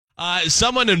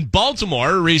Someone in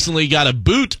Baltimore recently got a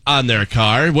boot on their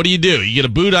car. What do? You get a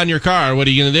boot on your car. What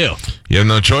are you going to do? You have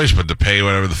no choice but to pay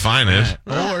whatever the fine is.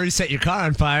 Or you set your car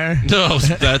on fire. No,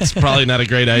 that's probably not a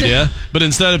great idea. But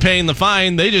instead of paying the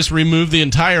fine, they just removed the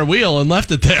entire wheel and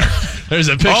left it there. There's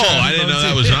a picture. Oh, I didn't know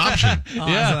that was an option.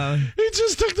 Yeah, he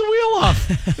just took the wheel off.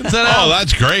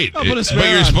 That's great. But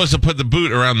you're supposed to put the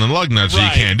boot around the lug nut, so you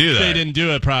can't do that. They didn't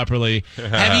do it properly.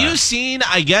 Have you seen,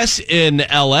 I guess in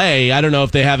L.A., I don't know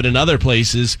if they have it in other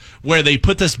places, where they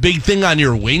put this big thing on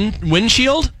your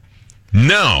windshield?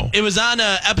 No. It was on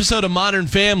an episode of Modern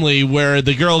Family where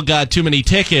the girl got too many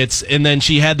tickets, and then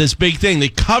she had this big thing. They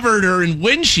covered her in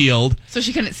windshield. So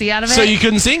she couldn't see out of it? So you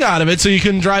couldn't see out of it, so you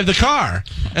couldn't drive the car.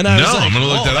 And I was like, I'm going to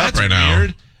look that up right now.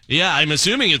 Weird. Yeah, I'm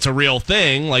assuming it's a real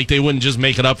thing. Like, they wouldn't just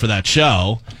make it up for that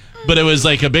show. But it was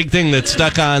like a big thing that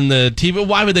stuck on the TV.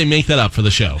 Why would they make that up for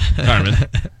the show, Carmen?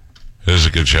 It was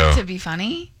a good show. To be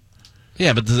funny?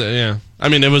 Yeah, but I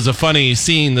mean, it was a funny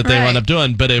scene that they wound up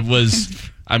doing, but it was,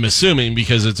 I'm assuming,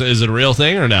 because is it a real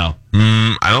thing or no?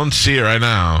 I don't see it right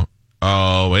now.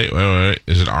 Oh, wait.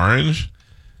 Is it orange?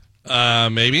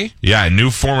 Maybe. Yeah, a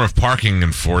new form of parking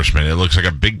enforcement. It looks like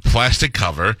a big plastic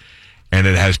cover, and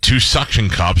it has 2 suction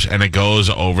cups, and it goes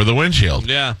over the windshield.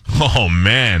 Yeah. Oh,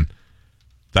 man.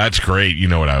 That's great. You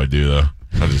know what I would do, though?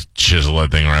 I'd just chisel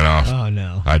that thing right off. Oh,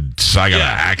 no. I got an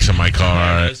axe in my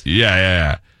car.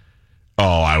 Yeah.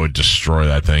 Oh, I would destroy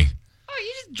that thing. Oh,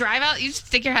 you just drive out. You just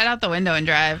stick your head out the window and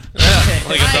drive. Yeah,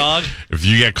 like a dog. If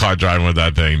you get caught driving with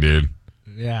that thing, dude.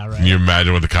 Yeah, right. Can you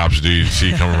imagine what the cops do? You see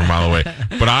it coming from a mile away.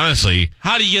 But honestly,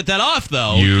 how do you get that off,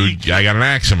 though? I got an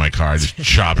axe in my car. Just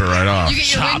chop it right off. You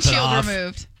get your windshield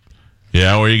removed.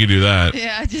 Yeah, or you can do that.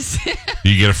 Yeah, just...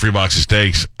 You get a free box of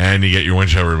steaks, and you get your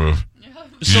windshield removed. You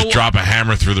just drop a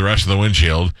hammer through the rest of the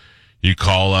windshield. You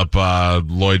call up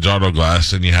Lloyd's Auto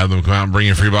Glass, and you have them come out and bring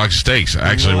you a free box of steaks.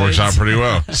 Actually, works out pretty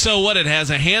well. So what? It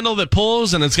has a handle that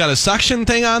pulls, and it's got a suction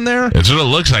thing on there? It's what it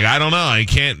looks like. I don't know.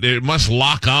 It must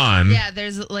lock on. Yeah,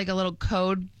 there's like a little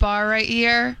code bar right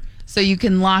here, so you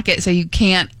can lock it so you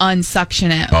can't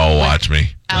unsuction it. Oh, watch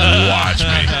me. Watch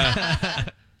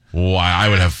me. Why? I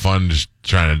would have fun just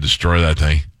trying to destroy that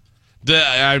thing.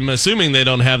 I'm assuming they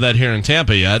don't have that here in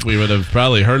Tampa yet. We would have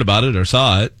probably heard about it or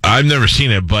saw it. I've never seen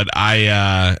it, but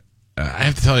I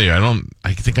have to tell you,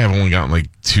 I think I've only gotten like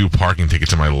 2 parking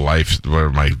tickets in my life, or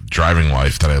my driving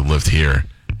life, that I lived here.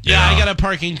 Yeah, I got a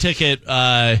parking ticket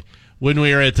when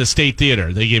we were at the State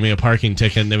Theater. They gave me a parking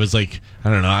ticket, and it was like,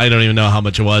 I don't even know how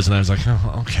much it was, and I was like,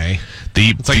 oh, okay.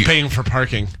 It's like paying for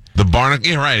parking. The barnacle,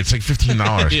 yeah, right. It's like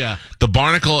 $15. Yeah. The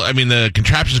barnacle, the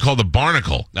contraption is called the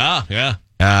barnacle. Ah, yeah.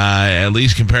 At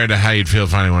least compared to how you'd feel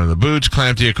finding one of the boots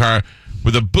clamped to your car.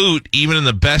 With a boot, even in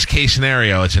the best case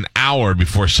scenario, it's an hour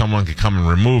before someone could come and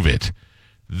remove it.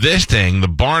 This thing, the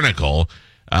barnacle,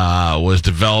 was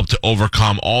developed to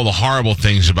overcome all the horrible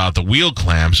things about the wheel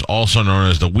clamps, also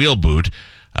known as the wheel boot.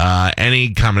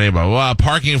 Any combination of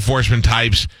parking enforcement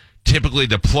types typically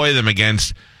deploy them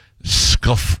against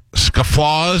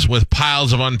scufflaws with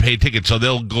piles of unpaid tickets, so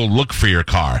they'll go look for your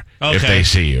car if they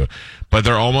see you. But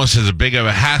they're almost as big of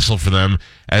a hassle for them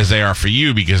as they are for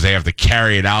you, because they have to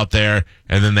carry it out there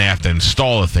and then they have to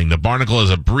install the thing. The barnacle is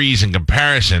a breeze in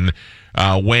comparison,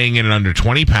 weighing in at under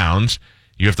 20 pounds.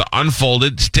 You have to unfold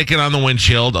it, stick it on the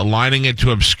windshield, aligning it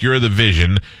to obscure the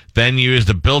vision, then use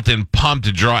the built-in pump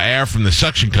to draw air from the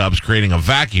suction cups, creating a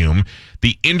vacuum.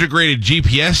 The integrated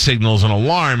GPS signals an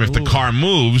alarm if the car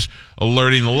moves,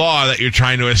 alerting the law that you're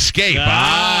trying to escape.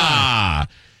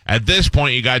 At this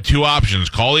point, you got 2 options.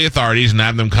 Call the authorities and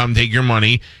have them come take your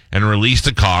money and release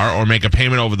the car, or make a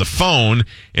payment over the phone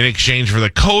in exchange for the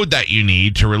code that you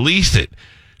need to release it.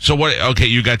 So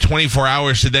you got 24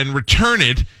 hours to then return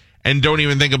it, and don't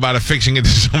even think about affixing it to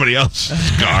somebody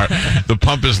else's car. The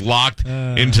pump is locked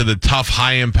into the tough,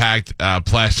 high-impact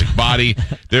plastic body.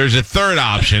 There's a third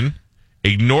option.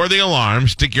 Ignore the alarm,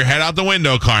 stick your head out the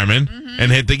window, Carmen,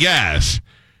 and hit the gas.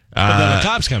 But then the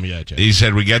cops come at you. He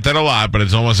said, we get that a lot, but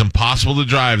it's almost impossible to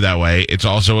drive that way. It's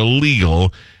also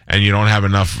illegal, and you don't have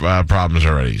enough problems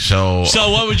already. So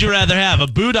what would you rather have? A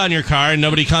boot on your car and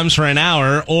nobody comes for an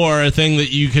hour, or a thing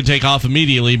that you can take off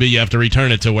immediately, but you have to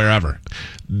return it to wherever?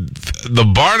 The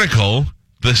barnacle,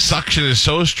 the suction is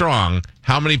so strong.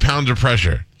 How many pounds of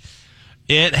pressure?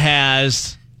 It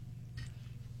has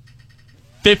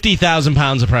 50,000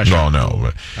 pounds of pressure. Oh,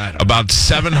 no. About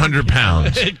 700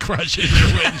 pounds. It crushes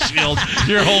your windshield.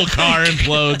 Your whole car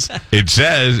implodes. It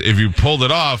says if you pulled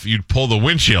it off, you'd pull the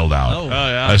windshield out. Oh,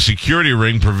 yeah. A security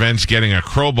ring prevents getting a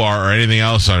crowbar or anything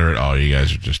else under it. Oh, you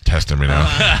guys are just testing me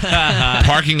now.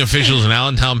 Parking officials in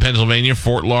Allentown, Pennsylvania,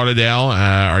 Fort Lauderdale,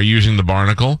 are using the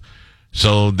barnacle.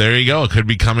 So there you go. It could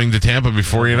be coming to Tampa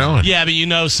before you know it. Yeah, but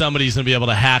somebody's going to be able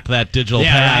to hack that digital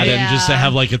Yeah, pad right. and just to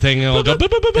have like a thing, and it'll go boop,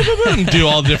 boop, boop, boop, boop, boop, and do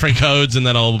all the different codes, and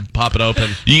then it'll pop it open.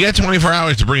 You got 24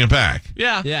 hours to bring it back.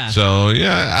 Yeah. Yeah. So,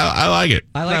 yeah, I like it.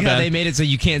 I like Not how bad. they made it so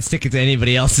you can't stick it to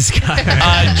anybody else's car.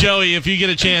 Joey, if you get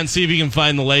a chance, see if you can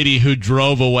find the lady who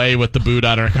drove away with the boot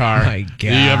on her car. Oh, my Do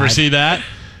you ever God. see that?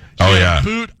 Oh, She had yeah. a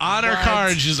boot on her car,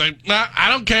 and she's like, nah, I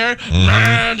don't care.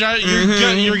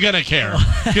 Mm-hmm. You're going to care,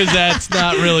 because that's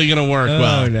not really going to work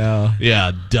well. Oh, no.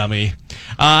 Yeah, dummy.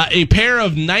 A pair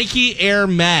of Nike Air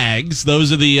Mags.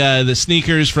 Those are the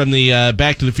sneakers from the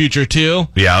Back to the Future 2.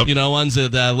 Yep. Ones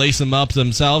that lace them up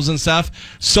themselves and stuff.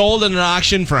 Sold at an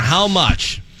auction for how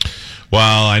much?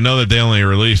 Well, I know that they only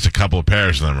released a couple of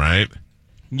pairs of them, right?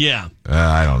 Yeah.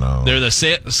 I don't know. They're the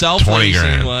 20 self-lacing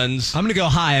grand. ones. I'm going to go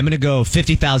high. I'm going to go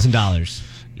 $50,000.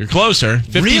 You're closer.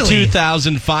 Really?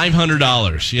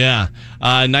 $52,500. Yeah.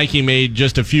 Nike made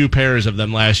just a few pairs of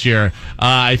them last year.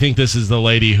 I think this is the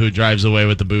lady who drives away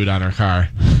with the boot on her car.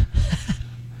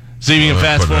 See if you can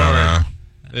fast Put it on, forward.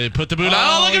 They put the boot on.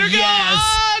 Oh, look at her go. yes.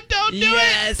 Oh, don't do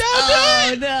it. Don't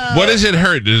do it. no. What does it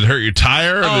hurt? Does it hurt your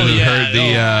tire? Or Oh, does it yeah. hurt the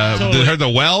Totally. does it hurt the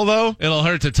well though? It'll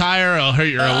hurt the tire. It'll hurt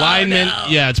your alignment. no.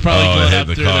 Yeah, it's probably it going hit up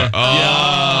the through car. there. Oh.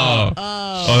 Yeah.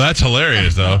 Oh, that's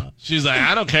hilarious though. She's like,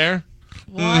 I don't care.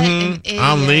 What an idiot.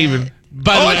 I'm leaving.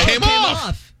 By the Oh, way, it came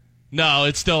off. No,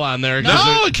 it's still on there. No,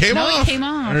 'cause it came No, off. it came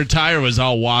off. her tire was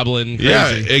all wobbling crazy. Yeah,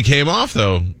 it came off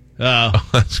though. Oh.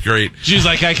 That's great. She's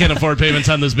like, I can't afford payments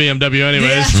on this BMW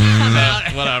anyways.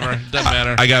 Whatever. Doesn't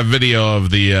matter. I got video of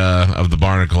the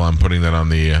barnacle. I'm putting that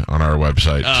on our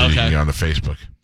website, Oh, so you okay. can get on the Facebook.